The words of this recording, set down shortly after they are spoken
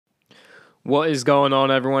What is going on,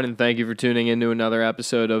 everyone, and thank you for tuning in to another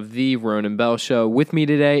episode of The Ronan Bell Show. With me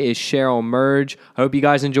today is Cheryl Murgia. I hope you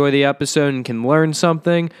guys enjoy the episode and can learn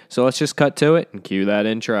something, so let's just cut to it and cue that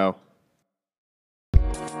intro.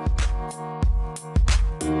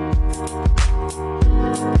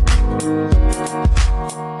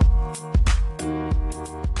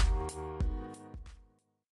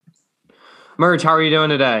 Murgia, how are you doing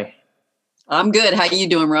today? I'm good. How you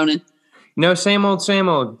doing, Ronan? No, same old, same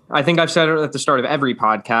old. I think I've said it at the start of every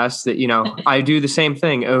podcast that, I do the same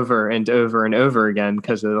thing over and over and over again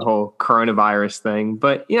because of the whole coronavirus thing.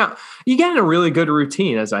 But, you get in a really good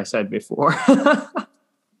routine, as I said before.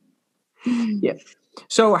 Yeah.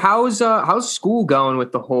 So how's school going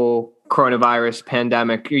with the whole coronavirus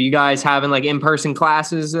pandemic? Are you guys having like in-person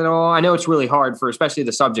classes at all? I know it's really hard for especially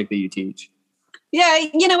the subject that you teach. Yeah,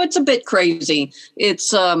 it's a bit crazy.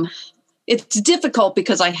 It's difficult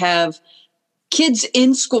because I have kids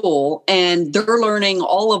in school and they're learning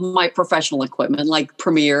all of my professional equipment like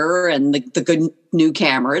Premiere and the good new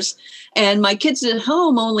cameras. And my kids at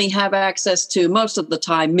home only have access to, most of the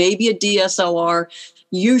time, maybe a DSLR,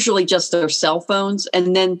 usually just their cell phones.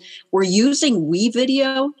 And then we're using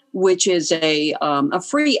WeVideo, which is a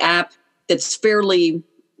free app that's fairly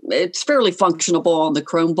functionable on the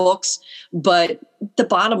Chromebooks. But the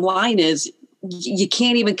bottom line is, you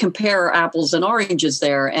can't even compare apples and oranges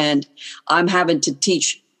there. And I'm having to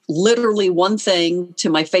teach literally one thing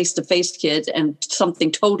to my face-to-face kids and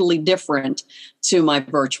something totally different to my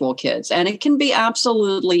virtual kids. And it can be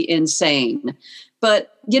absolutely insane.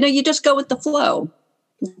 But, you just go with the flow.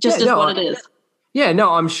 What it is. Yeah,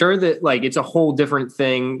 no, I'm sure that it's a whole different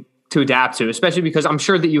thing to adapt to, especially because I'm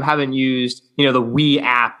sure that you haven't used, the We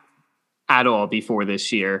app at all before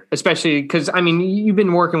this year, especially because, you've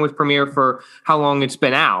been working with Premiere for how long it's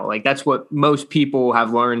been out. That's what most people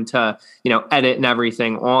have learned to, edit and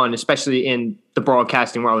everything on, especially in the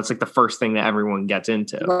broadcasting world. It's the first thing that everyone gets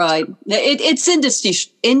into. Right. It's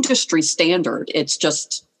industry standard. It's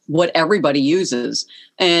just what everybody uses.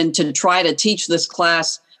 And to try to teach this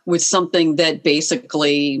class with something that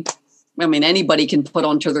basically, anybody can put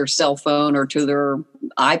onto their cell phone or to their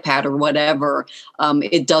iPad or whatever.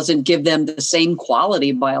 It doesn't give them the same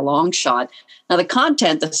quality by a long shot. Now,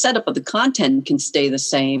 the setup of the content can stay the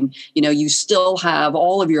same. You still have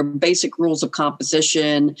all of your basic rules of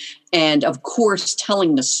composition. And of course,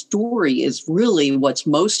 telling the story is really what's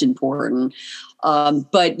most important.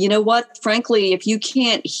 But you know what? Frankly, if you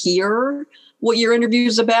can't hear what your interview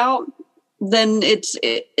is about, then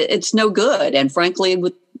it's no good. And frankly,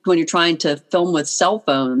 when you're trying to film with cell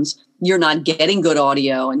phones, you're not getting good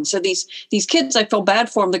audio. And so these kids, I feel bad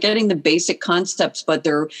for them. They're getting the basic concepts, but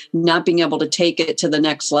they're not being able to take it to the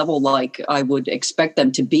next level like I would expect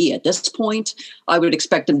them to be at this point. I would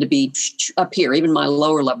expect them to be up here. Even my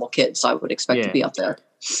lower level kids, I would expect to be up there.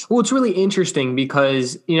 Well, it's really interesting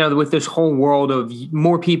because, with this whole world of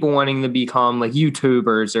more people wanting to become like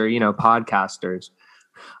YouTubers or, podcasters,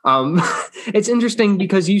 it's interesting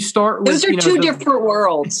because you start with those are different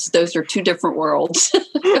worlds. Those are two different worlds.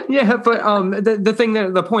 Yeah, but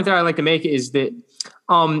the point that I like to make is that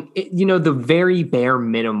the very bare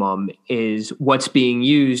minimum is what's being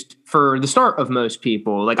used for the start of most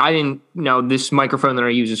people. I didn't this microphone that I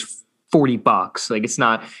use is $40. It's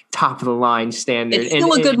not top of the line standard. It's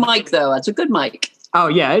still a good mic though. It's a good mic. Oh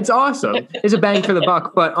yeah, it's awesome. It's a bang for the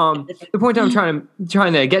buck. But the point I'm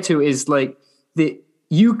trying to get to is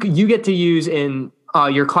you get to use in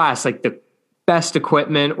your class the best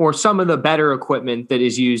equipment or some of the better equipment that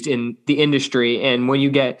is used in the industry. And when you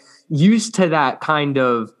get used to that kind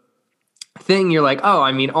of thing, you're like, oh,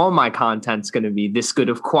 all my content's going to be this good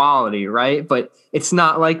of quality, right? But it's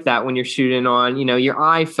not like that when you're shooting on, your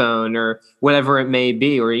iPhone or whatever it may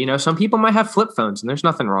be. Or, some people might have flip phones and there's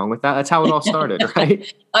nothing wrong with that. That's how it all started,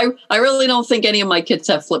 right? I really don't think any of my kids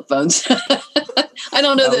have flip phones. I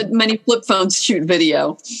don't know that many flip phones shoot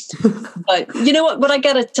video, but you know what I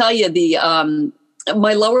got to tell you,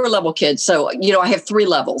 my lower level kids. So, I have three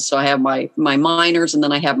levels. So I have my minors and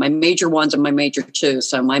then I have my major ones and my major two.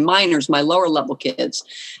 So my minors, my lower level kids,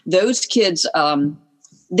 those kids,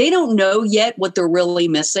 they don't know yet what they're really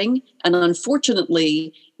missing. And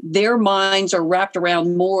unfortunately, their minds are wrapped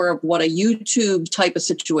around more of what a YouTube type of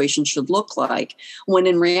situation should look like. When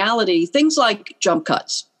in reality, things like jump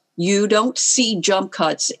cuts, you don't see jump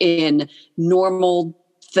cuts in normal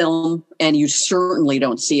film, and you certainly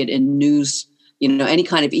don't see it in news, any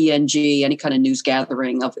kind of ENG, any kind of news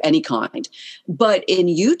gathering of any kind. But in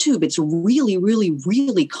YouTube, it's really, really,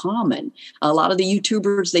 really common. A lot of the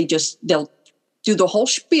YouTubers, they'll do the whole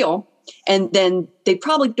spiel And then they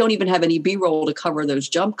probably don't even have any B-roll to cover those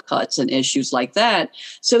jump cuts and issues like that.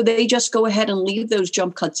 So they just go ahead and leave those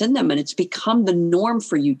jump cuts in them. And it's become the norm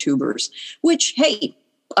for YouTubers, which, hey,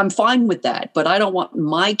 I'm fine with that. But I don't want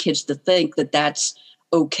my kids to think that that's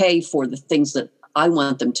okay for the things that I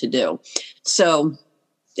want them to do. So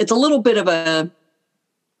it's a little bit of a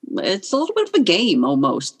game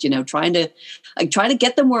almost, trying to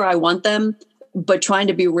get them where I want them, but trying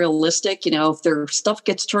to be realistic. If their stuff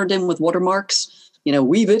gets turned in with watermarks,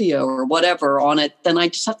 We Video or whatever on it, then I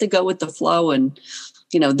just have to go with the flow. And,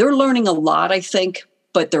 they're learning a lot, I think,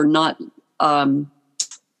 but they're not,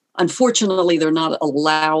 unfortunately, they're not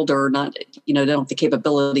allowed or not, they don't have the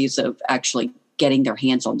capabilities of actually getting their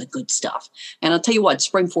hands on the good stuff. And I'll tell you what,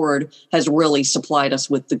 Spring Forward has really supplied us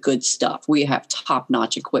with the good stuff. We have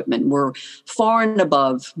top-notch equipment. We're far and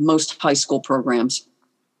above most high school programs.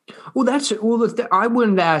 Well, I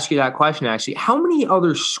wanted to ask you that question, actually. How many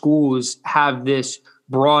other schools have this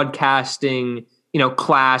broadcasting,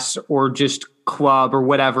 class or just club or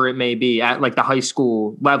whatever it may be at like the high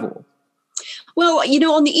school level? Well,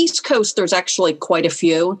 on the East Coast, there's actually quite a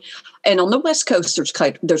few. And on the West Coast,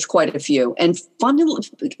 there's quite a few. And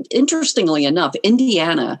interestingly enough,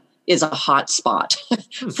 Indiana is a hot spot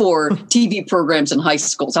for TV programs in high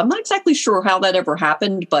schools. I'm not exactly sure how that ever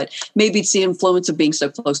happened, but maybe it's the influence of being so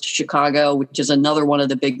close to Chicago, which is another one of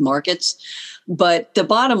the big markets. But the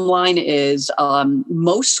bottom line is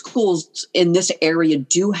most schools in this area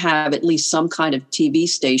do have at least some kind of TV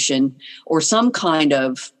station or some kind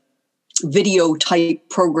of video type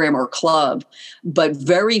program or club, but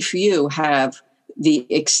very few have the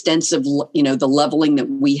extensive, the leveling that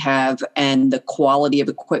we have and the quality of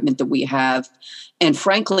equipment that we have. And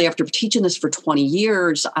frankly, after teaching this for 20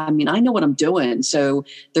 years, I know what I'm doing. So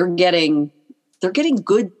they're getting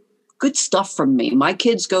good stuff from me. My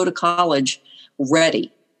kids go to college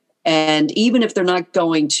ready. And even if they're not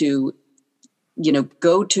going to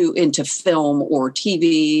go into film or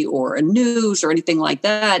TV or a news or anything like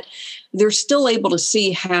that, they're still able to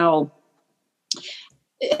see how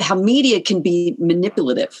media can be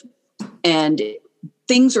manipulative and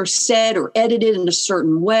things are said or edited in a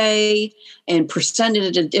certain way and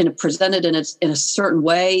presented in a certain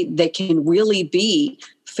way that can really be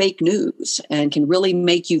fake news and can really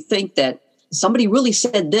make you think that somebody really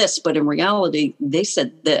said this, but in reality, they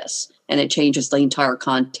said this, and it changes the entire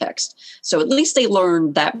context. So at least they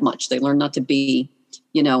learn that much. They learn not to be,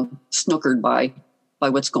 snookered by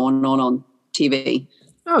what's going on TV.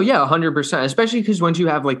 Oh yeah, 100%. Especially because once you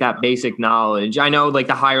have like that basic knowledge, I know like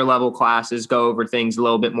the higher level classes go over things a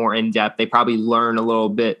little bit more in depth. They probably learn a little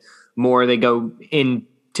bit more. They go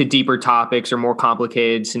into deeper topics or more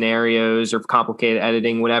complicated scenarios or complicated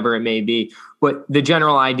editing, whatever it may be. But the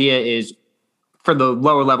general idea is for the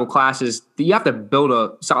lower level classes, you have to build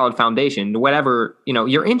a solid foundation, whatever,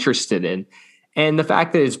 you're interested in. And the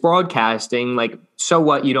fact that it's broadcasting, like, so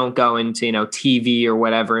what, you don't go into, TV or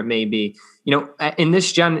whatever it may be, in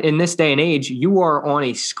this day and age, you are on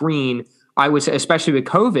a screen. I would say, especially with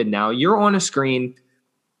COVID now, you're on a screen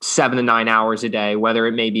 7 to 9 hours a day, whether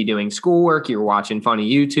it may be doing schoolwork, you're watching funny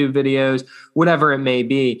YouTube videos, whatever it may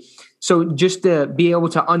be. So just to be able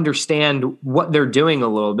to understand what they're doing a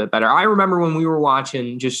little bit better. I remember when we were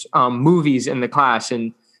watching just movies in the class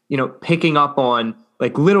and, picking up on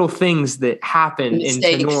like little things that happen in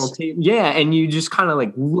normal TV. Yeah. And you just kind of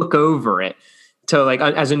like look over it to like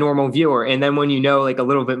as a normal viewer. And then when like a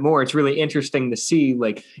little bit more, it's really interesting to see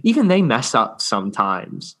like even they mess up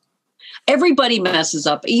sometimes. Everybody messes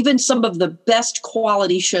up. Even some of the best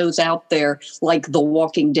quality shows out there, like The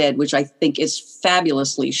Walking Dead, which I think is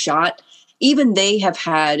fabulously shot. Even they have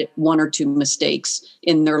had one or two mistakes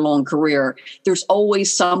in their long career. There's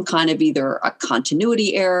always some kind of either a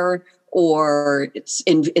continuity error or it's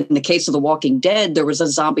in the case of The Walking Dead, there was a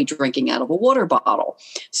zombie drinking out of a water bottle.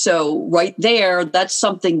 So right there, that's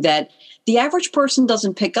something that the average person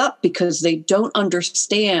doesn't pick up because they don't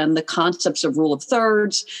understand the concepts of rule of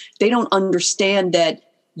thirds. They don't understand that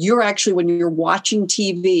you're actually, when you're watching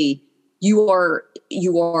TV, you are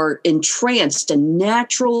entranced and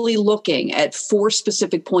naturally looking at 4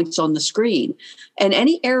 specific points on the screen. And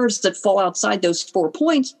any errors that fall outside those 4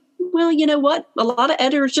 points, well, you know what? A lot of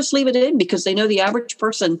editors just leave it in because they know the average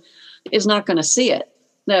person is not going to see it.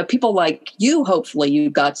 Now, people like you, hopefully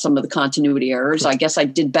you got some of the continuity errors. I guess I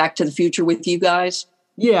did Back to the Future with you guys.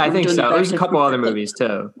 Yeah, I think so. There's a couple other movies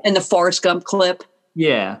too. And the Forrest Gump clip.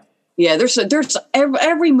 Yeah. Yeah, there's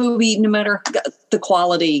every movie, no matter the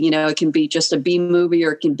quality, it can be just a B movie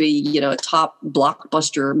or it can be, a top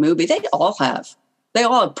blockbuster movie. They all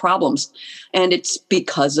have problems. And it's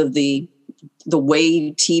because of the the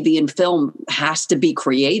way TV and film has to be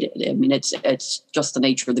created. I mean, it's just the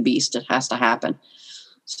nature of the beast. It has to happen.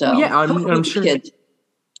 So yeah, I'm sure.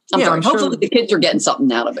 Hopefully the kids are getting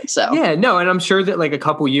something out of it. So yeah, no, and I'm sure that like a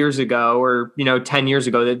couple years ago, or 10 years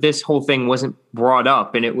ago, that this whole thing wasn't brought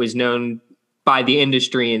up and it was known by the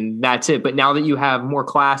industry and that's it. But now that you have more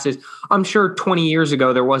classes, I'm sure 20 years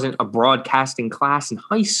ago there wasn't a broadcasting class in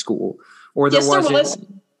high school, or there yes, there wasn't. was.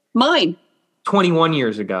 Mine. 21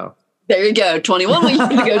 years ago. There you go. 21 years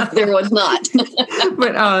ago, there was not.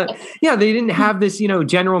 But yeah, they didn't have this,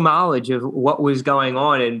 general knowledge of what was going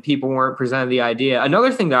on, and people weren't presented the idea.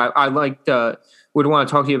 Another thing that I would want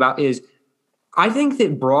to talk to you about is I think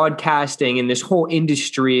that broadcasting and this whole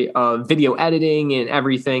industry of video editing and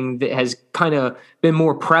everything that has kind of been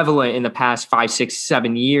more prevalent in the past 5, 6,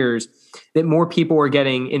 7 years, that more people are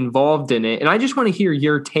getting involved in it. And I just want to hear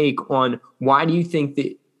your take on why do you think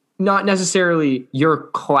that not necessarily your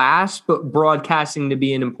class, but broadcasting to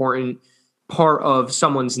be an important part of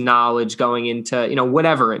someone's knowledge going into,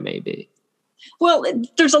 whatever it may be? Well,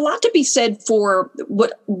 there's a lot to be said for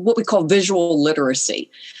what we call visual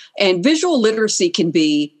literacy. And visual literacy can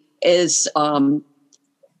be as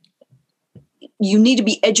you need to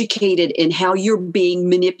be educated in how you're being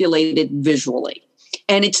manipulated visually.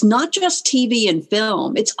 And it's not just TV and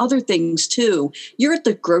film, it's other things too. You're at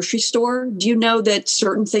the grocery store. Do you know that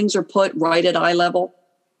certain things are put right at eye level?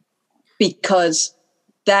 Because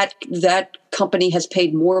that company has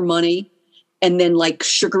paid more money. And then like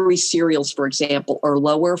sugary cereals, for example, are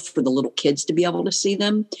lower for the little kids to be able to see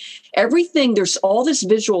them. Everything, there's all this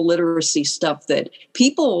visual literacy stuff that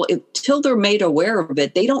people, until they're made aware of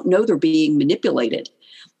it, they don't know they're being manipulated.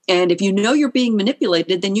 And if you know you're being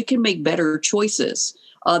manipulated, then you can make better choices.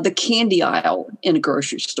 The candy aisle in a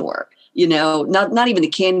grocery store, not even the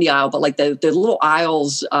candy aisle, but like the little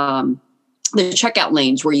aisles, the checkout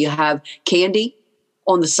lanes where you have candy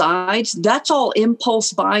on the sides, that's all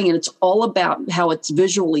impulse buying, and it's all about how it's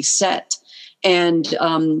visually set. And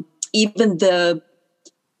even the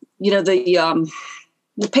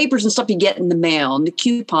papers and stuff you get in the mail and the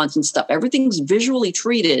coupons and stuff, everything's visually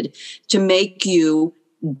treated to make you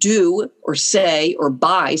do or say or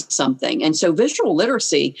buy something. And so visual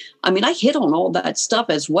literacy, I hit on all that stuff,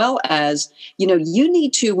 as well as, you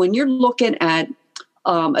need to, when you're looking at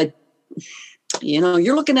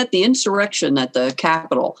you're looking at the insurrection at the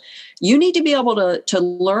Capitol, you need to be able to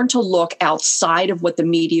learn to look outside of what the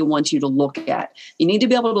media wants you to look at. You need to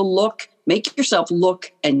be able to make yourself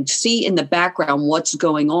look and see in the background what's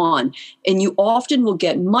going on. And you often will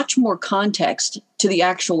get much more context to the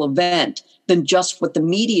actual event than just what the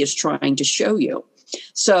media is trying to show you.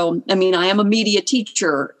 So, I am a media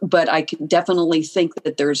teacher, but I can definitely think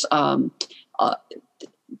that there's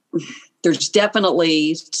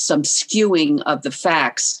definitely some skewing of the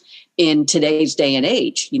facts in today's day and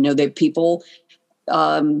age. That people,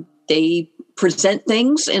 they present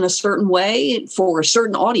things in a certain way for a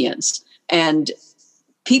certain audience. And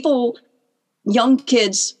people, young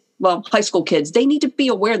kids, high school kids, they need to be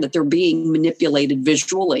aware that they're being manipulated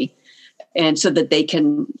visually, and so that they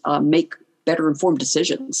can make better informed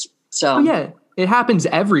decisions. So yeah, it happens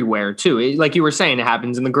everywhere too. Like you were saying, it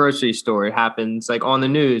happens in the grocery store. It happens like on the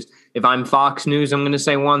news. If I'm Fox News, I'm going to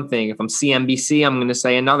say one thing. If I'm CNBC, I'm going to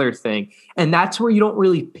say another thing. And that's where you don't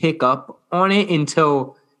really pick up on it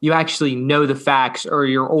until you actually know the facts, or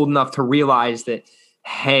you're old enough to realize that,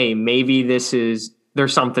 hey, maybe there's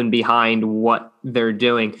something behind what they're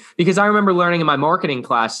doing. Because I remember learning in my marketing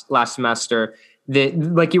class last semester that,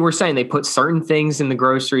 like you were saying, they put certain things in the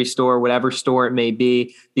grocery store, whatever store it may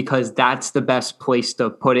be, because that's the best place to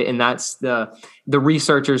put it. And that's the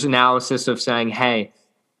researchers' analysis of saying, hey,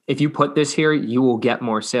 if you put this here, you will get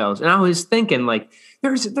more sales. And I was thinking, like,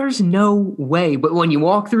 there's no way. But when you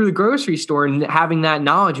walk through the grocery store and having that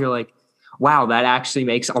knowledge, you're like, wow, that actually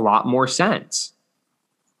makes a lot more sense.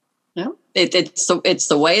 Yeah, it's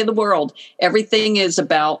the way of the world. Everything is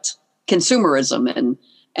about consumerism,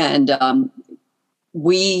 and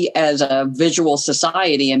we as a visual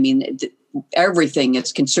society, everything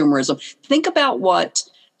is consumerism. Think about what,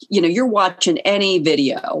 you're watching any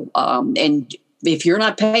video, and if you're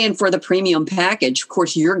not paying for the premium package, of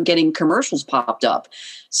course, you're getting commercials popped up.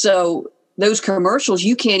 So those commercials,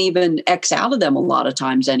 you can't even X out of them a lot of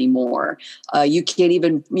times anymore. You can't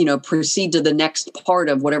even, proceed to the next part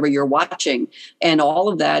of whatever you're watching. And all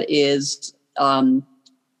of that is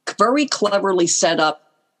very cleverly set up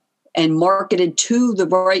and marketed to the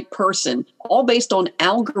right person, all based on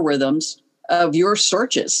algorithms of your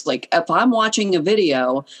searches. Like if I'm watching a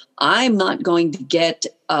video, I'm not going to get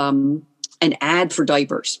an ad for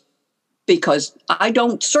diapers, because I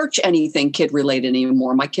don't search anything kid related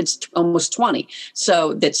anymore. My kid's almost 20.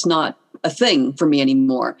 So that's not a thing for me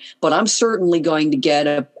anymore, but I'm certainly going to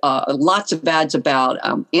get lots of ads about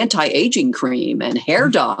anti-aging cream and hair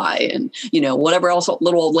dye and, whatever else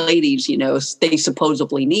little old ladies, they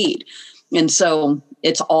supposedly need. And so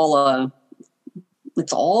it's all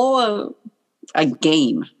a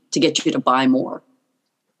game to get you to buy more.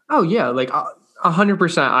 Oh yeah. Like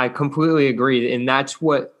 100%. I completely agree. And that's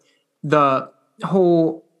what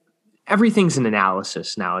everything's an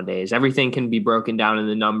analysis nowadays. Everything can be broken down in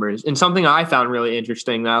the numbers. And something I found really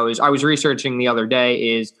interesting that I was researching the other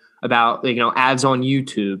day is about, ads on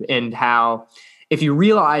YouTube, and how if you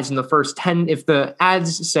realize in the first 10, if the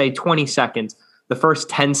ads say 20 seconds, the first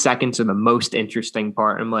 10 seconds are the most interesting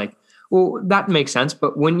part. I'm like, well, that makes sense.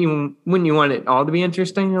 But when you want it all to be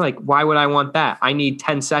interesting, you're like, why would I want that? I need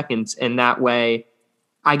 10 seconds. And that way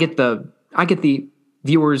I get the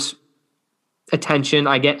viewers' attention.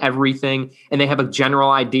 I get everything, and they have a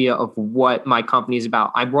general idea of what my company is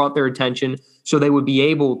about. I brought their attention so they would be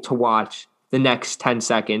able to watch the next 10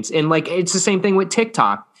 seconds. And like, it's the same thing with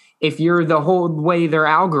TikTok. If you're the whole way their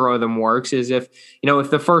algorithm works is if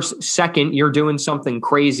the first second you're doing something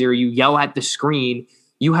crazy or you yell at the screen,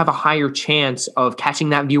 you have a higher chance of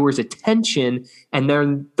catching that viewer's attention, and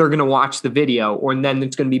then they're going to watch the video, or then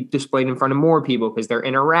it's going to be displayed in front of more people because they're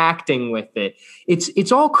interacting with it.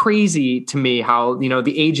 It's all crazy to me how,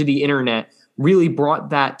 the age of the internet really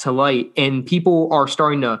brought that to light, and people are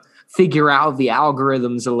starting to figure out the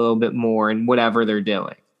algorithms a little bit more in whatever they're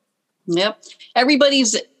doing. Yep.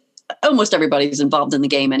 Almost everybody's involved in the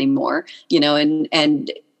game anymore,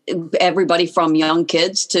 and everybody from young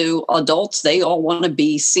kids to adults, they all want to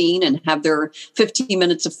be seen and have their 15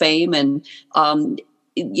 minutes of fame. And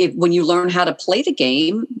when you learn how to play the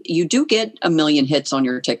game, you do get 1 million hits on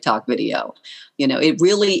your TikTok video. It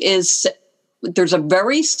really is. There's a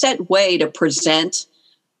very set way to present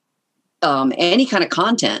any kind of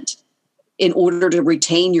content in order to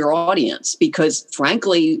retain your audience, because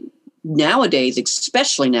frankly,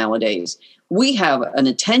 especially nowadays, we have an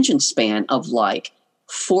attention span of like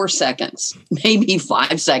 4 seconds, maybe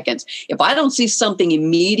 5 seconds. If I don't see something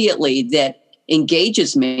immediately that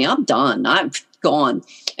engages me, I'm done. I'm gone.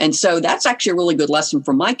 And so that's actually a really good lesson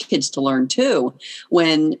for my kids to learn too.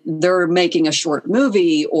 When they're making a short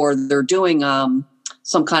movie or they're doing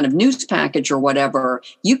some kind of news package or whatever,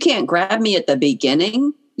 you can't grab me at the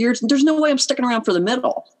beginning. There's no way I'm sticking around for the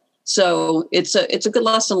middle. So it's a good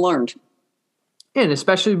lesson learned. And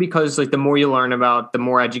especially because like the more you learn about, the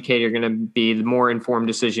more educated you're going to be, the more informed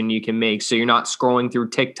decision you can make. So you're not scrolling through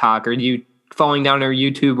TikTok or you falling down a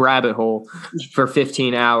YouTube rabbit hole for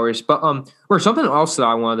 15 hours. But or something else that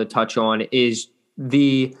I wanted to touch on is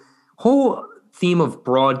the whole theme of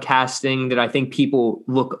broadcasting that I think people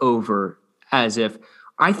look over as if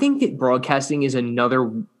I think that broadcasting is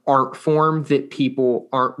another art form that people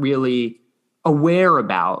aren't really aware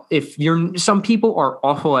about. Some people are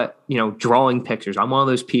awful at, drawing pictures. I'm one of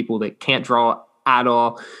those people that can't draw at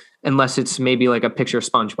all unless it's maybe like a picture of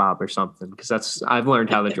SpongeBob or something, because I've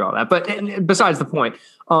learned how to draw that. But besides the point,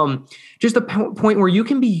 just the point where you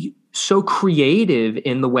can be so creative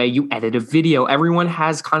in the way you edit a video. Everyone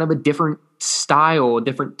has kind of a different style, a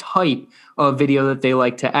different type of video that they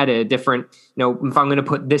like to edit, different, if I'm going to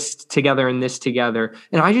put this together and this together.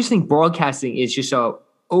 And I just think broadcasting is just a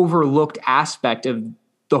overlooked aspect of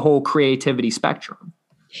the whole creativity spectrum.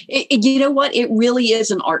 You know what? It really is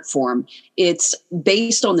an art form. It's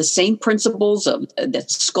based on the same principles of that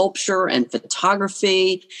sculpture and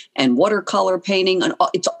photography and watercolor painting. And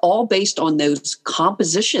it's all based on those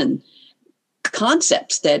composition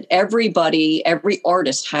concepts that every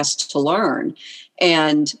artist has to learn.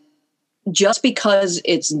 And just because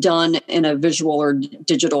it's done in a visual or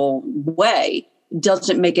digital way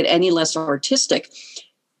doesn't make it any less artistic.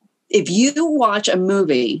 If you watch a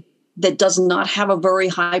movie that does not have a very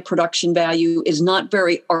high production value, is not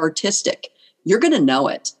very artistic, you're going to know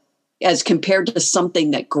it as compared to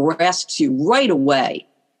something that grasps you right away,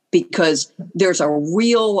 because there's a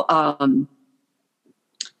real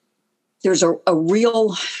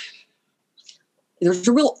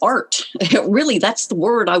art. Really, that's the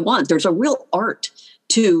word I want. There's a real art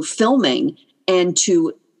to filming and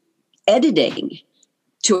to editing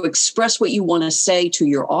to express what you want to say to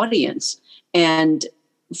your audience. And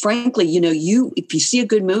frankly, if you see a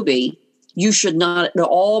good movie, you should not at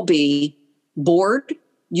all be bored.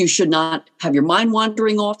 You should not have your mind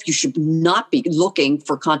wandering off. You should not be looking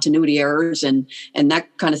for continuity errors and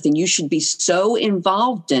that kind of thing. You should be so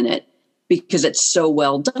involved in it because it's so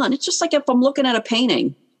well done. It's just like if I'm looking at a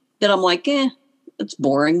painting that I'm like, it's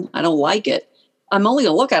boring. I don't like it. I'm only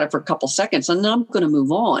going to look at it for a couple seconds and then I'm going to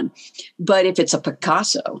move on. But if it's a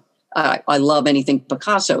Picasso, I love anything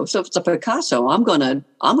Picasso. So if it's a Picasso, I'm going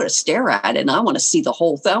to stare at it and I want to see the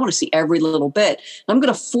whole thing. I want to see every little bit. And I'm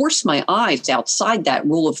going to force my eyes outside that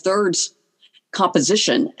rule of thirds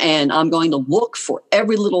composition. And I'm going to look for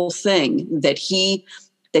every little thing that he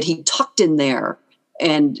tucked in there.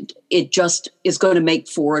 And it just is going to make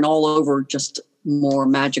for an all over just more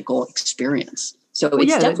magical experience. So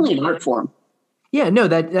it's definitely an art form. Yeah, no,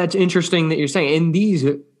 that's interesting that you're saying. And these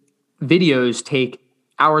videos take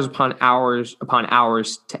hours upon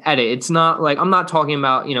hours to edit. It's not like, I'm not talking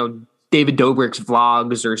about, David Dobrik's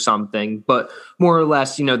vlogs or something, but more or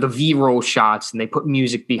less, the V-roll shots, and they put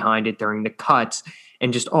music behind it during the cuts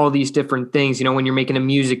and just all these different things. When you're making a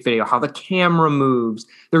music video, how the camera moves,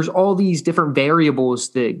 there's all these different variables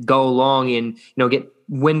that go along and, get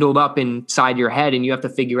dwindled up inside your head. And you have to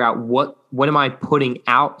figure out what am I putting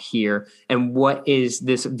out here? And what is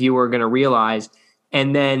this viewer going to realize?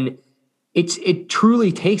 And then it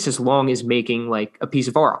truly takes as long as making like a piece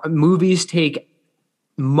of art. Movies take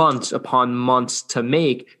months upon months to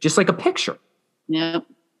make, just like a picture. Yeah.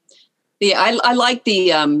 I like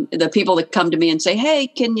the people that come to me and say, hey,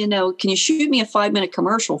 can you shoot me a 5-minute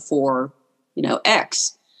commercial for,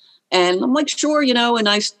 X? And I'm like, sure, and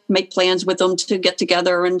I make plans with them to get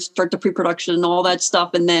together and start the pre-production and all that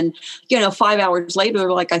stuff. And then, 5 hours later,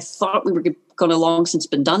 they're like, I thought we were going to long since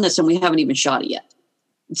been done this and we haven't even shot it yet.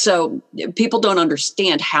 So people don't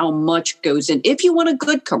understand how much goes in. If you want a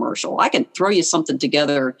good commercial, I can throw you something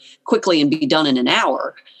together quickly and be done in an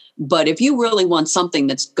hour. But if you really want something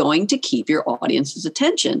that's going to keep your audience's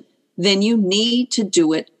attention, then you need to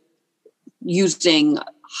do it using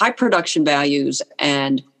high production values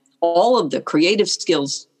and all of the creative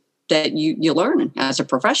skills that you learn as a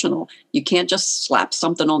professional. You can't just slap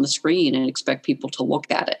something on the screen and expect people to look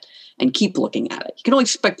at it and keep looking at it. You can only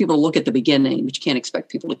expect people to look at the beginning, but you can't expect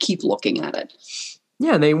people to keep looking at it.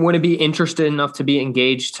 Yeah, they want to be interested enough to be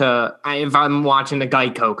engaged if I'm watching the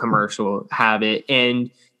Geico commercial, have it.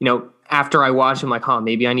 And, after I watch, I'm like,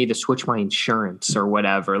 maybe I need to switch my insurance or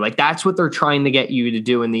whatever. Like, that's what they're trying to get you to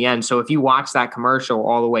do in the end. So if you watch that commercial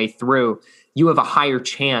all the way through, you have a higher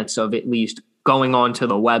chance of at least going onto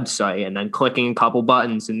the website and then clicking a couple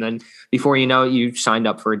buttons. And then before you know it, you've signed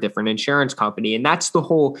up for a different insurance company. And that's the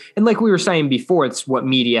whole, and like we were saying before, it's what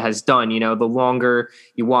media has done. The longer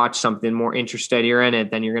you watch something, more interested you're in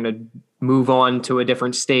it, then you're going to move on to a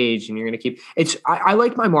different stage and you're going to keep I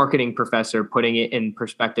like my marketing professor putting it in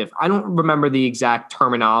perspective. I don't remember the exact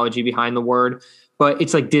terminology behind the word, but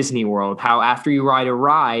it's like Disney World, how after you ride a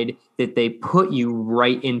ride that they put you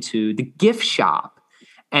right into the gift shop.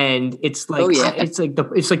 And it's like, it's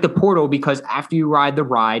like the portal, because after you ride the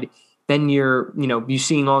ride, then you're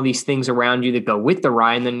seeing all these things around you that go with the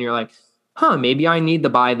ride. And then you're like, maybe I need to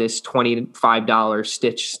buy this $25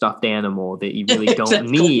 Stitch stuffed animal that you really don't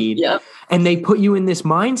need. Yep. And they put you in this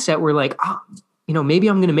mindset where like, maybe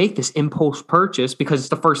I'm going to make this impulse purchase because it's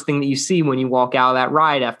the first thing that you see when you walk out of that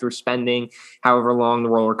ride after spending however long the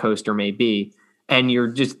roller coaster may be. And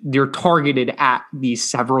you're targeted at these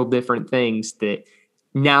several different things that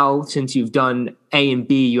now, since you've done A and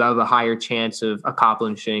B, you have a higher chance of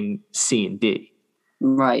accomplishing C and D.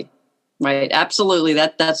 Right. Absolutely.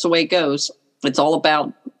 That's the way it goes. It's all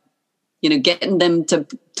about, getting them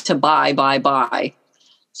to buy.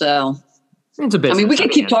 So it's a business. We can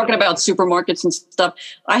keep talking about supermarkets and stuff.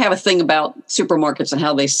 I have a thing about supermarkets and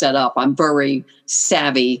how they set up. I'm very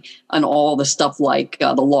savvy on all the stuff like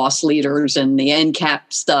the loss leaders and the end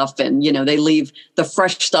cap stuff. And, they leave the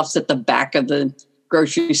fresh stuffs at the back of the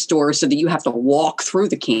grocery store so that you have to walk through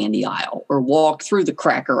the candy aisle or walk through the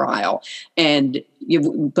cracker aisle. And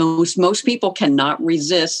most people cannot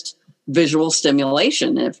resist visual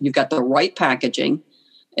stimulation. If you've got the right packaging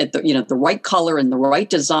at the right color and the right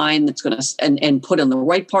design that's going to and put on the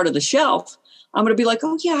right part of the shelf, I'm going to be like,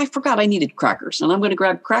 oh yeah, I forgot I needed crackers, and I'm going to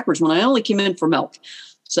grab crackers when I only came in for milk.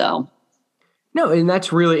 So no, and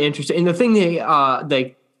that's really interesting. And the thing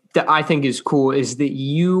that I think is cool is that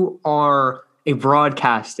you are a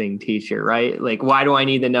broadcasting teacher, right? Like, why do I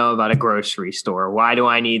need to know about a grocery store? Why do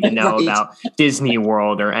I need to know about Disney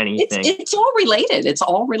World or anything? It's all related. It's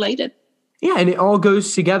all related. Yeah, and it all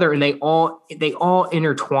goes together, and they all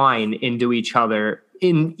intertwine into each other.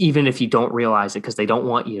 Even if you don't realize it, because they don't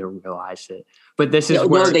want you to realize it. But this is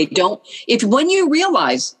where they don't. When you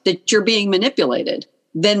realize that you're being manipulated,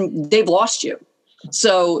 then they've lost you.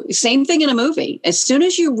 So same thing in a movie. As soon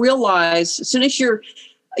as you realize,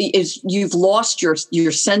 you've lost your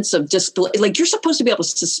sense of disbelief. Like, you're supposed to be able to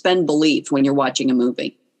suspend belief when you're watching a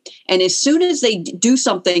movie. And as soon as they do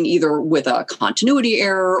something, either with a continuity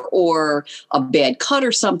error or a bad cut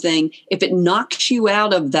or something, if it knocks you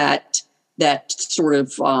out of that sort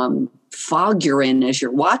of fog you're in as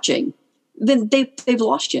you're watching, then they've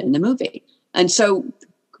lost you in the movie. And so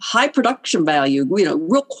high production value,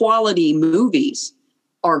 real quality movies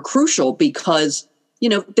are crucial because,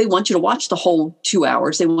 they want you to watch the whole 2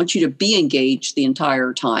 hours. They want you to be engaged the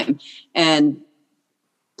entire time. And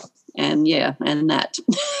that.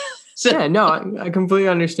 So, yeah, no, I completely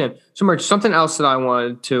understand. So, Murch, something else that I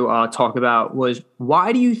wanted to talk about was,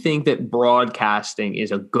 why do you think that broadcasting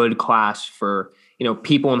is a good class for,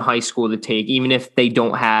 people in high school to take, even if they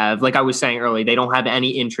don't have, like I was saying earlier, they don't have any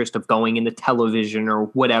interest of going into television or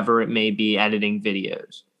whatever it may be, editing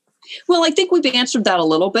videos? Well, I think we've answered that a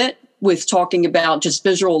little bit with talking about just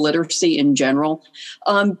visual literacy in general.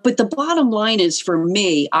 But the bottom line is, for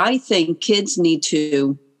me, I think kids need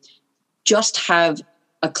to just have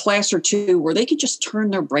a class or two where they can just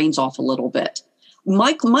turn their brains off a little bit.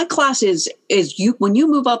 My class is you, when you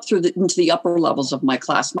move up into the upper levels of my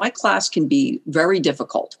class can be very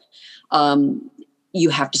difficult. You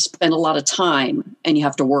have to spend a lot of time and you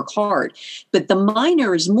have to work hard. But the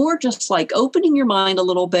minor is more just like opening your mind a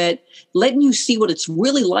little bit, letting you see what it's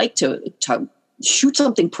really like to shoot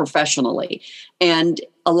something professionally. And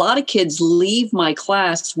a lot of kids leave my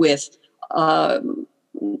class with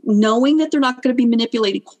knowing that they're not going to be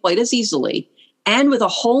manipulated quite as easily, and with a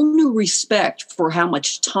whole new respect for how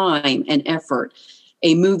much time and effort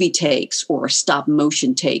a movie takes, or a stop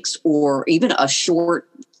motion takes, or even a short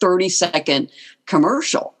 30-second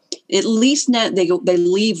commercial. At least they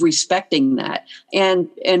leave respecting that. And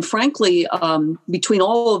frankly, between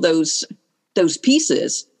all of those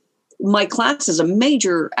pieces, my class is a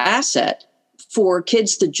major asset for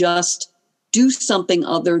kids to just do something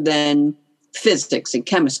other than physics and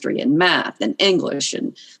chemistry and math and English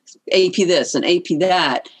and AP this and AP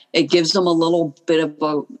that. It gives them a little bit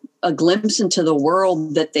of a glimpse into the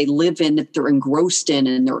world that they live in, that they're engrossed in,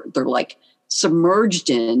 and they're like submerged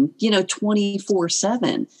in,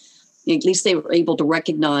 24/7. At least they were able to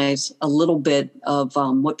recognize a little bit of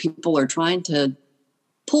what people are trying to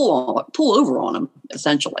pull over on them,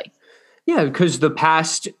 essentially. Yeah, because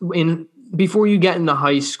before you get into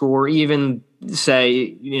high school, or even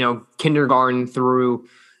say, kindergarten through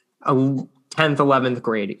 10th, 11th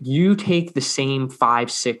grade, you take the same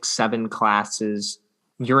 5, 6, 7 classes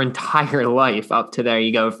your entire life up to there.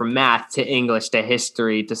 You go from math to English to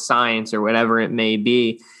history to science or whatever it may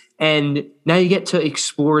be. And now you get to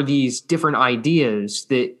explore these different ideas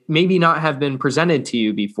that maybe not have been presented to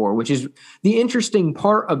you before, which is the interesting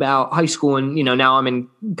part about high school. And, now I'm in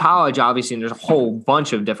college, obviously, and there's a whole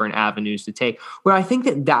bunch of different avenues to take. But I think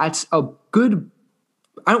that that's a good,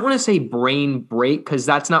 I don't want to say brain break, because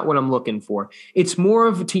that's not what I'm looking for. It's more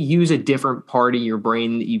of to use a different part of your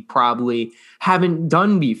brain that you probably haven't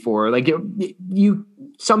done before. Like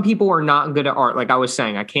some people are not good at art. Like I was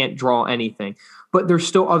saying, I can't draw anything. But there's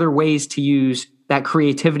still other ways to use that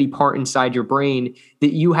creativity part inside your brain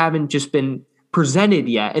that you haven't just been presented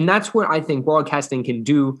yet. And that's what I think broadcasting can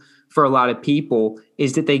do for a lot of people,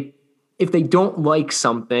 is that if they don't like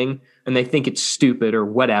something and they think it's stupid or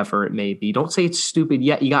whatever it may be, don't say it's stupid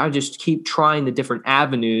yet. You got to just keep trying the different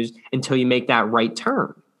avenues until you make that right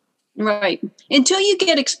turn. Right. Until you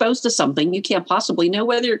get exposed to something, you can't possibly know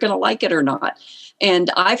whether you're going to like it or not.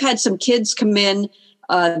 And I've had some kids come in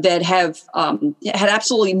that have had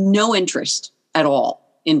absolutely no interest at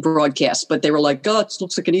all in broadcast, but they were like, "Oh, it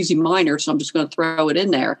looks like an easy minor, so I'm just going to throw it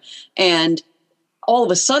in there." And all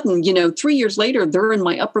of a sudden, 3 years later, they're in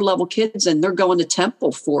my upper level kids, and they're going to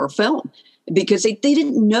Temple for film because they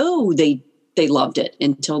didn't know they loved it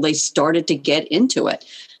until they started to get into it.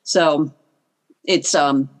 So it's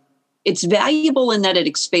valuable in that it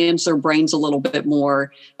expands their brains a little bit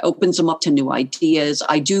more, opens them up to new ideas.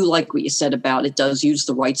 I do like what you said about it does use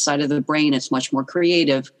the right side of the brain. It's much more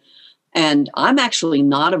creative. And I'm actually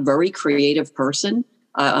not a very creative person.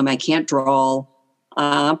 I can't draw.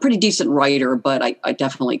 I'm a pretty decent writer, but I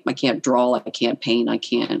definitely I can't draw. I can't paint. I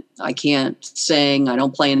can't sing. I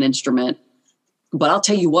don't play an instrument. But I'll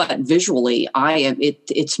tell you what, visually,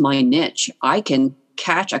 it's my niche. I can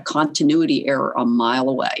catch a continuity error a mile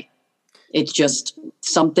away. It's just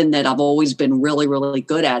something that I've always been really, really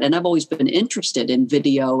good at. And I've always been interested in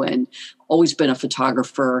video and always been a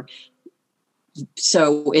photographer.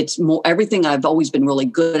 So it's more, everything I've always been really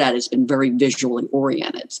good at has been very visually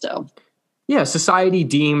oriented. So, yeah, society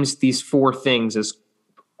deems these 4 things as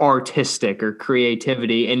artistic or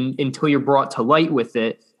creativity. And until you're brought to light with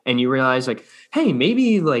it and you realize like, hey,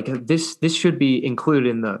 maybe like this should be included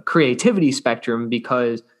in the creativity spectrum,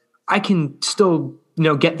 because I can still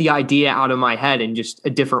get the idea out of my head in just a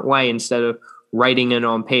different way instead of writing it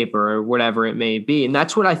on paper or whatever it may be. And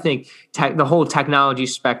that's what I think the whole technology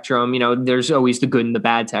spectrum, there's always the good and the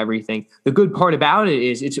bad to everything. The good part about it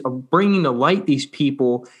is it's bringing to light these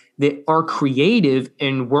people that are creative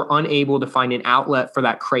and were unable to find an outlet for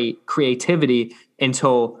that creativity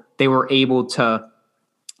until they were able to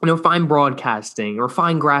find broadcasting or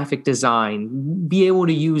find graphic design, be able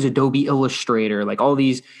to use Adobe Illustrator, like all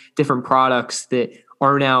these different products that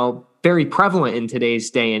are now very prevalent in today's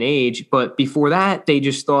day and age. But before that, they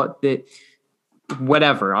just thought that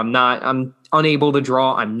whatever, I'm unable to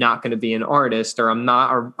draw, I'm not going to be an artist, or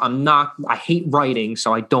I hate writing,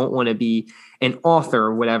 so I don't want to be an author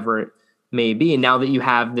or whatever it may be. And now that you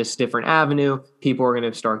have this different avenue, people are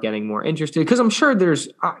going to start getting more interested, because I'm sure there's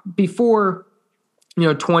before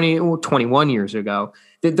 21 years ago,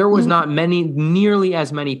 that there was not nearly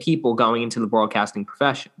as many people going into the broadcasting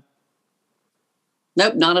profession.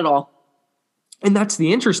 Nope, not at all. And that's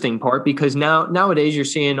the interesting part, because nowadays you're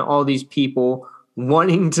seeing all these people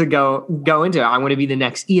wanting to go into it. I want to be the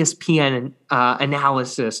next ESPN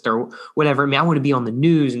analyst or whatever. I mean, I want to be on the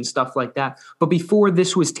news and stuff like that. But before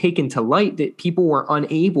this was taken to light, that people were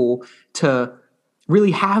unable to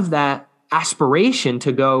really have that aspiration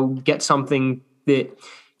to go get something that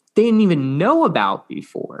they didn't even know about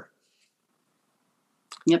before.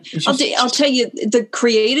 Yep. I'll tell you, the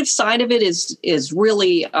creative side of it is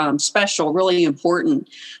really special, really important.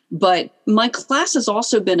 But my class has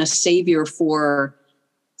also been a savior for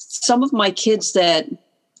some of my kids that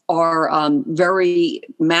are very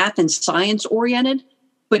math and science oriented,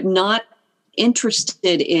 but not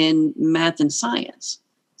interested in math and science.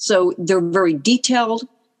 So they're very detailed.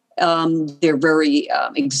 They're very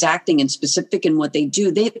exacting and specific in what they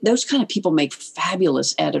do. Those kind of people make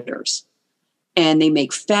fabulous editors. And they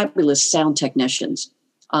make fabulous sound technicians.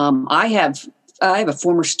 I have a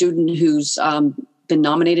former student who's been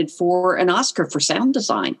nominated for an Oscar for sound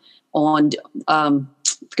design on, I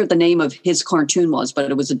forget what the name of his cartoon was, but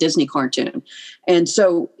it was a Disney cartoon. And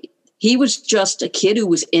so he was just a kid who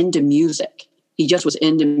was into music. He just was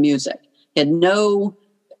into music. He had no,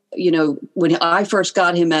 when I first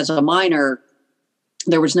got him as a minor,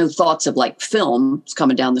 there was no thoughts of like film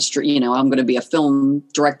coming down the street, I'm going to be a film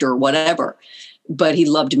director or whatever. But he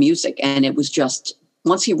loved music. And it was just,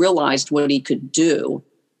 once he realized what he could do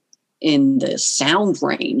in the sound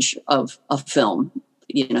range of a film,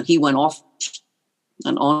 he went off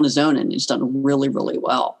and on his own, and he's done really, really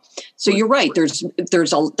well. So you're right. There's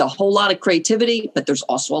a whole lot of creativity, but there's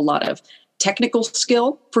also a lot of technical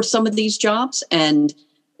skill for some of these jobs. And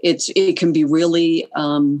it can be really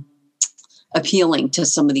appealing to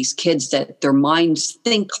some of these kids that their minds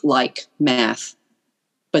think like math,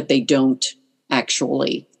 but they don't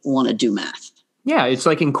actually want to do math. Yeah, it's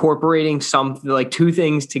like incorporating two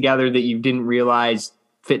things together that you didn't realize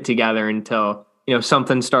fit together until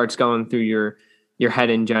something starts going through your head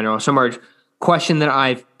in general. So Marge, question that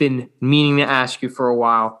I've been meaning to ask you for a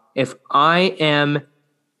while: if I am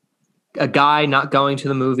a guy not going to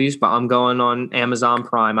the movies, but I'm going on Amazon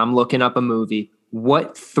Prime, I'm looking up a movie,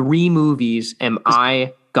 what 3 movies am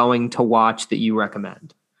I going to watch that you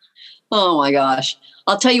recommend? Oh my gosh.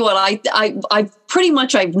 I'll tell you what, I pretty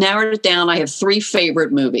much, I've narrowed it down. I have 3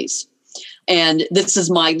 favorite movies. And this is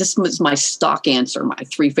my stock answer, my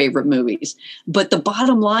 3 favorite movies. But the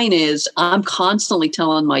bottom line is I'm constantly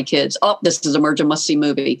telling my kids, this is a Murgia must-see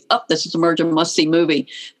movie. This is a Murgia must-see movie,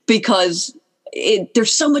 because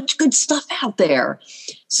there's so much good stuff out there.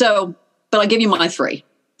 So, but I'll give you my 3.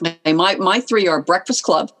 Okay, my 3 are Breakfast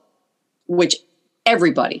Club, which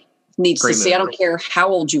everybody needs to see. I don't care how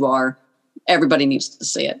old you are. Everybody needs to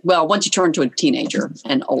see it. Well, once you turn to a teenager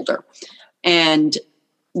and older. And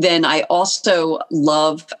then I also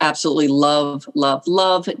absolutely love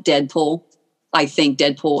Deadpool. I think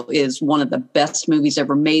Deadpool is one of the best movies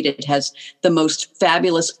ever made. It has the most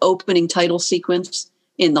fabulous opening title sequence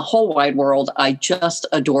in the whole wide world. I just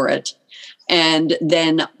adore it. And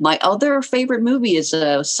then my other favorite movie is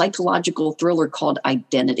a psychological thriller called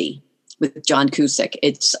Identity with John Cusack.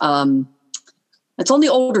 It's on the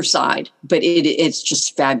older side, but it's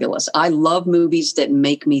just fabulous. I love movies that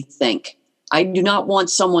make me think. I do not want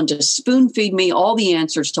someone to spoon feed me all the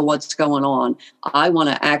answers to what's going on. I want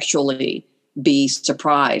to actually be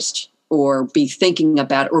surprised or be thinking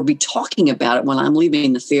about it or be talking about it when I'm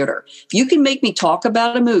leaving the theater. If you can make me talk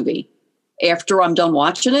about a movie after I'm done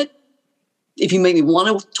watching it, if you make me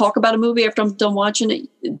want to talk about a movie after I'm done watching it,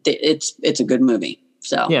 it's a good movie.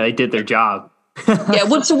 So yeah, they did their job. Yeah.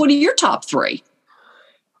 What are your top 3?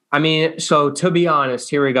 I mean, so to be honest,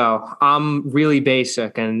 here we go. I'm really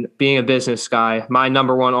basic, and being a business guy, my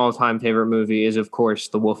number one all-time favorite movie is, of course,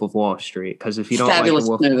 The Wolf of Wall Street. Because if you don't like The Fabulous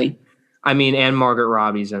Wolf, movie. I mean, and Margaret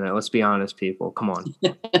Robbie's in it. Let's be honest, people. Come on,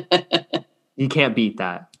 you can't beat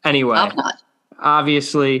that. Anyway, I'm not.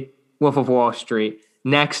 obviously, Wolf of Wall Street.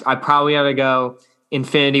 Next, I probably ought to go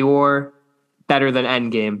Infinity War. Better than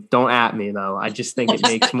Endgame. Don't at me though. I just think it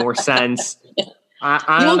makes more sense.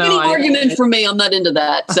 I You don't won't get know. any argument from me. I'm not into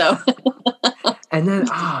that. So, And then,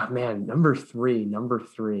 man, number three.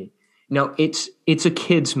 No, it's a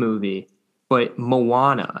kids movie, but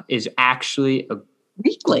Moana is actually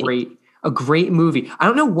really, a great movie. I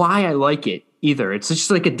don't know why I like it either. It's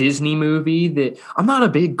just like a Disney movie that I'm not a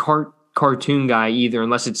big cartoon guy either,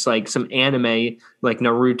 unless it's like some anime like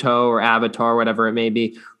Naruto or Avatar, whatever it may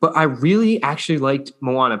be. But I really actually liked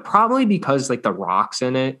Moana, probably because like The Rock's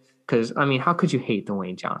in it. Because I mean, how could you hate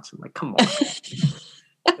Dwayne Johnson? Like, come on.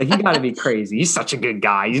 Like, you got to be crazy. He's such a good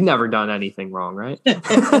guy. He's never done anything wrong, right?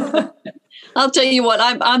 I'll tell you what.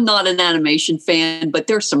 I'm not an animation fan, but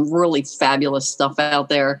there's some really fabulous stuff out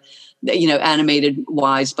there, animated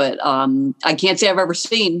wise. But I can't say I've ever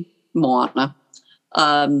seen Moana.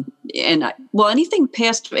 Anything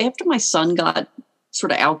past after my son got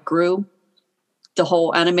sort of outgrew the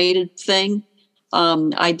whole animated thing.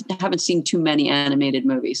 I haven't seen too many animated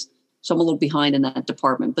movies, so I'm a little behind in that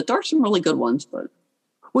department. But there are some really good ones. But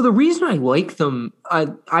well, the reason I like them,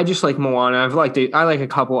 I just like Moana. I like a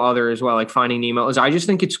couple other as well, like Finding Nemo. Is I just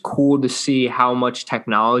think it's cool to see how much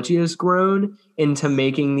technology has grown into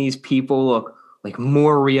making these people look like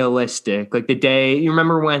more realistic. Like the day you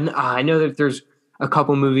remember when I know that there's a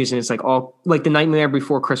couple movies and it's like all like The Nightmare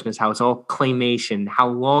Before Christmas, how it's all claymation, how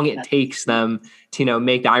long it takes them to,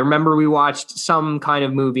 make that. I remember we watched some kind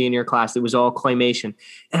of movie in your class that was all claymation.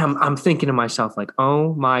 And I'm thinking to myself, like,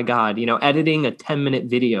 oh my God, editing a 10-minute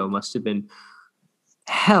video must have been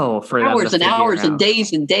hell for hours them and hours and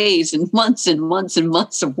days and months and months and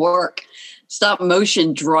months of work. Stop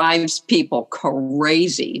motion drives people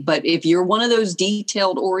crazy. But if you're one of those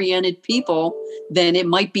detailed oriented people, then it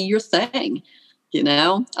might be your thing.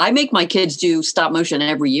 I make my kids do stop motion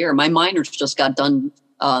every year. My minors just got done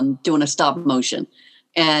doing a stop motion.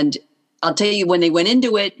 And I'll tell you, when they went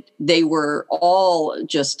into it, they were all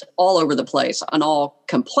over the place and all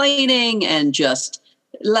complaining and just,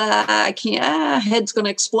 I can't, head's going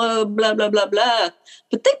to explode, blah, blah, blah, blah.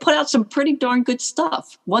 But they put out some pretty darn good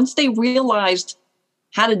stuff. Once they realized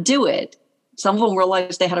how to do it, some of them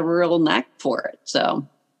realized they had a real knack for it. So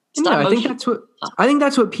I think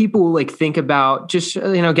that's what people like think about. Just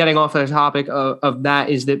getting off the topic of that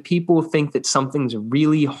is that people think that something's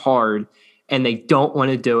really hard and they don't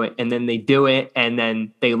want to do it, and then they do it and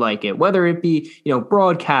then they like it. Whether it be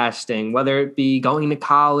broadcasting, whether it be going to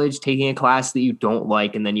college, taking a class that you don't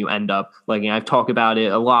like, and then you end up liking. I've talked about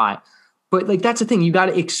it a lot. But like that's the thing, you got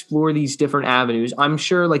to explore these different avenues. I'm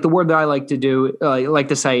sure, like the word that I like to do, like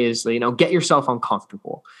to say is, get yourself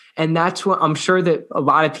uncomfortable, and that's what I'm sure that a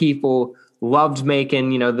lot of people loved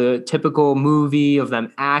making. The typical movie of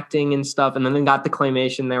them acting and stuff, and then they got the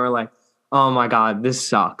claymation. They were like, "Oh my God, this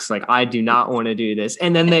sucks! Like I do not want to do this."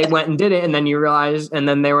 And then they went and did it, and then you realize, and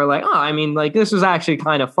then they were like, "Oh, I mean, like this was actually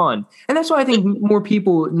kind of fun." And that's why I think more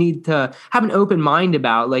people need to have an open mind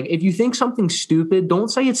about. Like, if you think something's stupid, don't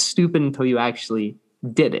say it's stupid until you actually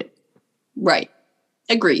did it. Right.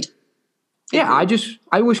 Agreed. Yeah,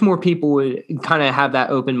 I wish more people would kind of have that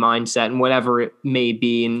open mindset and whatever it may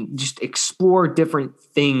be, and just explore different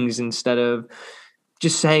things instead of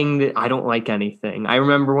just saying that I don't like anything. I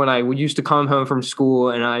remember when I used to come home from school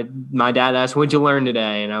and my dad asked, "What'd you learn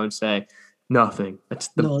today?" And I would say, "Nothing." That's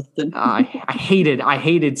nothing. I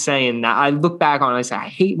hated saying that. I look back on it and I say, I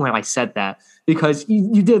hate when I said that, because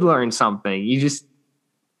you did learn something. You just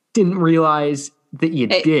didn't realize that you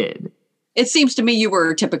did. It seems to me you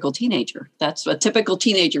were a typical teenager. That's a typical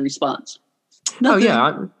teenager response. Nothing.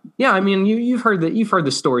 Oh yeah. I mean, you've heard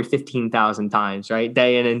the story 15,000 times, right?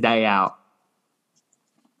 Day in and day out.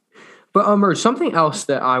 But Murg, something else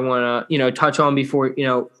that I want to touch on before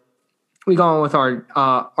we go on with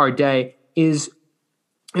our day is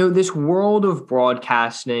this world of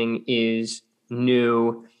broadcasting is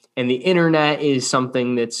new, and the internet is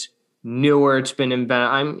something that's newer. It's been invented.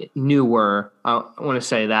 I'm newer. I want to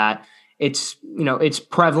say that it's it's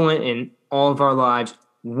prevalent in all of our lives.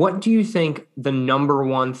 What do you think the number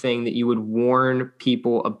one thing that you would warn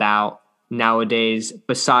people about nowadays,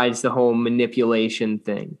 besides the whole manipulation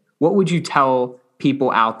thing? What would you tell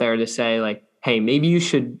people out there to say, like, hey, maybe you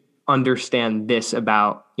should understand this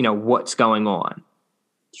about, what's going on?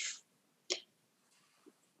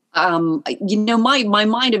 My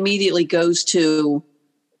mind immediately goes to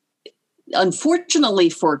unfortunately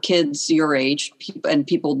for kids your age and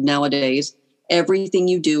people nowadays, everything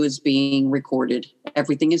you do is being recorded.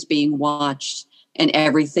 Everything is being watched and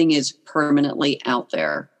everything is permanently out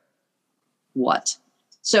there. What?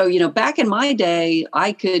 So, back in my day,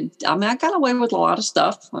 I got away with a lot of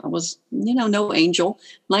stuff. I was, no angel.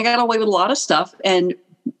 And I got away with a lot of stuff. And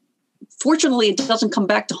fortunately, it doesn't come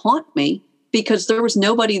back to haunt me because there was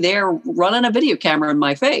nobody there running a video camera in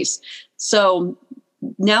my face. So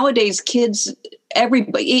nowadays, kids,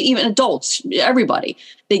 everybody, even adults, everybody,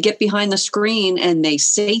 they get behind the screen and they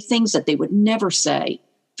say things that they would never say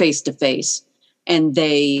face to face. And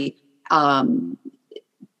they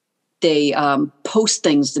post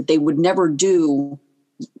things that they would never do,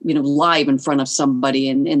 live in front of somebody.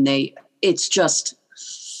 And it's just,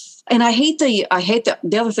 and I hate the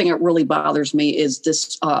other thing that really bothers me is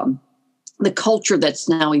this, the culture that's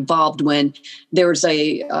now evolved when there's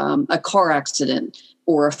a car accident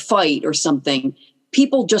or a fight or something,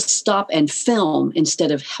 people just stop and film instead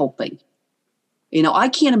of helping. I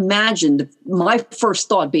can't imagine my first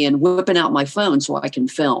thought being whipping out my phone so I can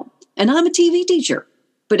film. And I'm a TV teacher.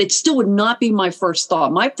 But it still would not be my first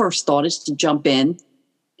thought. My first thought is to jump in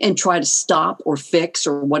and try to stop or fix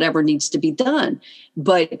or whatever needs to be done.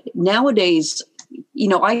 But nowadays,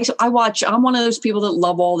 I'm one of those people that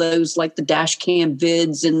love all those, like the dash cam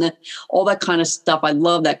vids and all that kind of stuff. I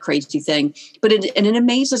love that crazy thing. But it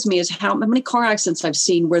amazes me is how many car accidents I've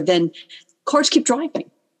seen where then cars keep driving.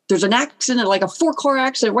 There's an accident, like a 4-car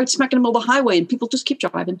accident right smack in the middle of the highway, and people just keep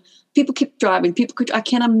driving. I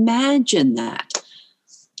can't imagine that.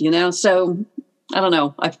 So I don't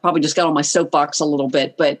know. I've probably just got on my soapbox a little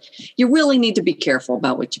bit, but you really need to be careful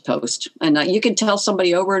about what you post. And you can tell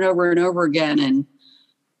somebody over and over and over again, and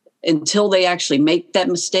until they actually make that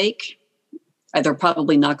mistake, they're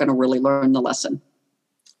probably not going to really learn the lesson.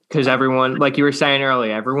 Because everyone, like you were saying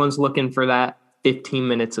earlier, everyone's looking for that 15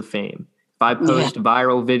 minutes of fame. If I post a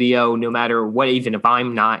viral video, no matter what, even if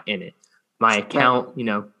I'm not in it, my account,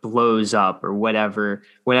 blows up or whatever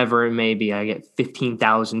it may be. I get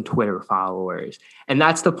 15,000 Twitter followers. And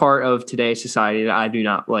that's the part of today's society that I do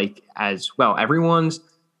not like as well. Everyone's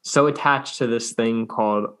so attached to this thing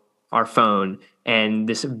called our phone and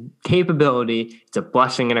this capability. It's a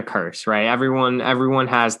blessing and a curse, right? Everyone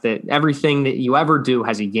has that. Everything that you ever do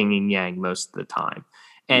has a yin and yang most of the time.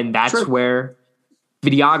 And that's where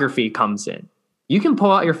videography comes in. You can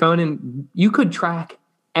pull out your phone and you could track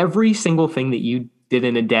every single thing that you did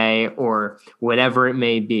in a day or whatever it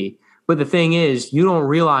may be. But the thing is, you don't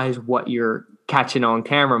realize what you're catching on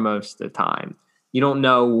camera most of the time. You don't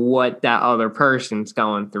know what that other person's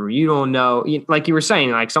going through. You don't know, like you were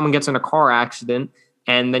saying, like someone gets in a car accident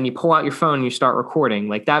and then you pull out your phone and you start recording.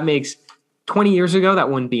 Like that makes 20 years ago, that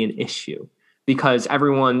wouldn't be an issue because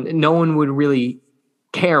no one would really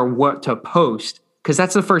care what to post because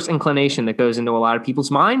that's the first inclination that goes into a lot of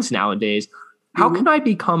people's minds nowadays. How can I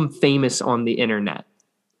become famous on the internet?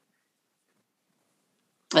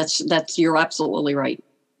 You're absolutely right.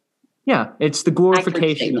 Yeah, it's the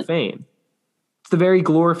glorification of fame. It's the very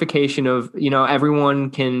glorification of,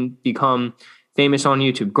 everyone can become famous on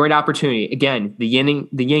YouTube. Great opportunity. Again, the yin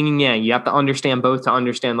and yang. You have to understand both to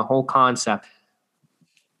understand the whole concept.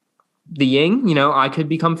 The yin, I could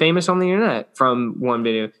become famous on the internet from one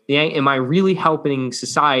video. The yang, am I really helping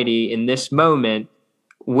society in this moment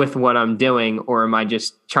with what I'm doing, or am I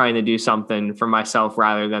just trying to do something for myself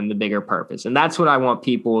rather than the bigger purpose? And that's what I want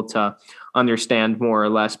people to understand more or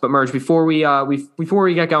less. But Murge, before we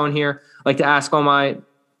get going here, I'd like to ask all my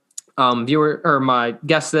viewer or my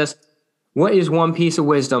guests this: what is one piece of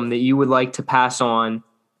wisdom that you would like to pass on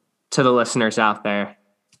to the listeners out there?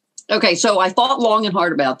 Okay, so I thought long and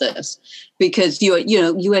hard about this because you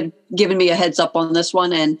had given me a heads up on this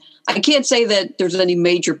one, and I can't say that there's any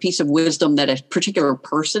major piece of wisdom that a particular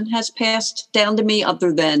person has passed down to me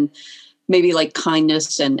other than maybe like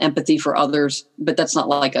kindness and empathy for others, but that's not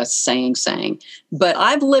like a saying. But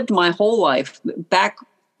I've lived my whole life back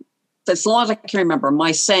as long as I can remember.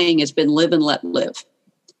 My saying has been live and let live.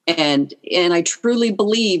 And I truly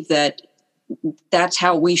believe that that's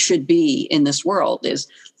how we should be in this world is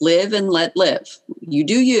live and let live. You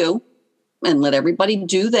do you and let everybody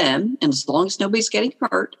do them. And as long as nobody's getting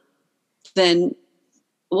hurt, then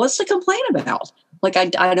what's to complain about? Like,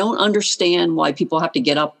 I don't understand why people have to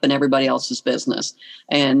get up in everybody else's business.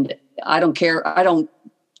 And I don't care. I don't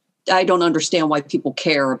understand why people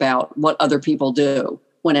care about what other people do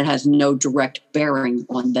when it has no direct bearing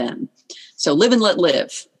on them. So live and let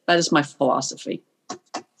live. That is my philosophy.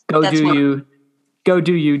 Go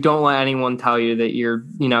do you. Don't let anyone tell you that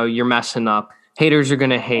you're messing up. Haters are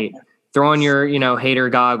going to hate. throw on your, hater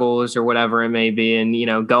goggles or whatever it may be,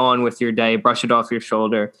 and, go on with your day, brush it off your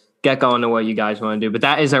shoulder, get going to what you guys want to do. But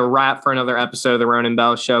that is a wrap for another episode of the Ronan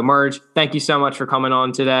Bell Show. Murge, thank you so much for coming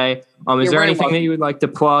on today. Is there anything that you would like to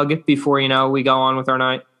plug before, we go on with our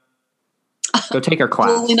night? Go take our class.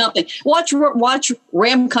 Absolutely nothing. Watch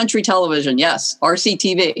Ram Country Television. Yes,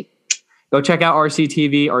 RCTV. Go check out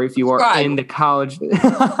RCTV, or if you are in the college,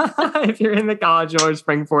 if you're in the College or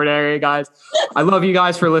Springport area, guys. I love you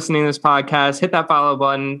guys for listening to this podcast. Hit that follow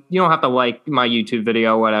button. You don't have to like my YouTube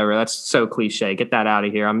video, whatever. That's so cliche. Get that out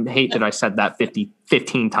of here. I hate that I said that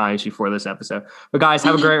 15 times before this episode. But guys,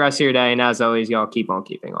 have a great rest of your day. And as always, y'all keep on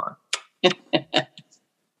keeping on.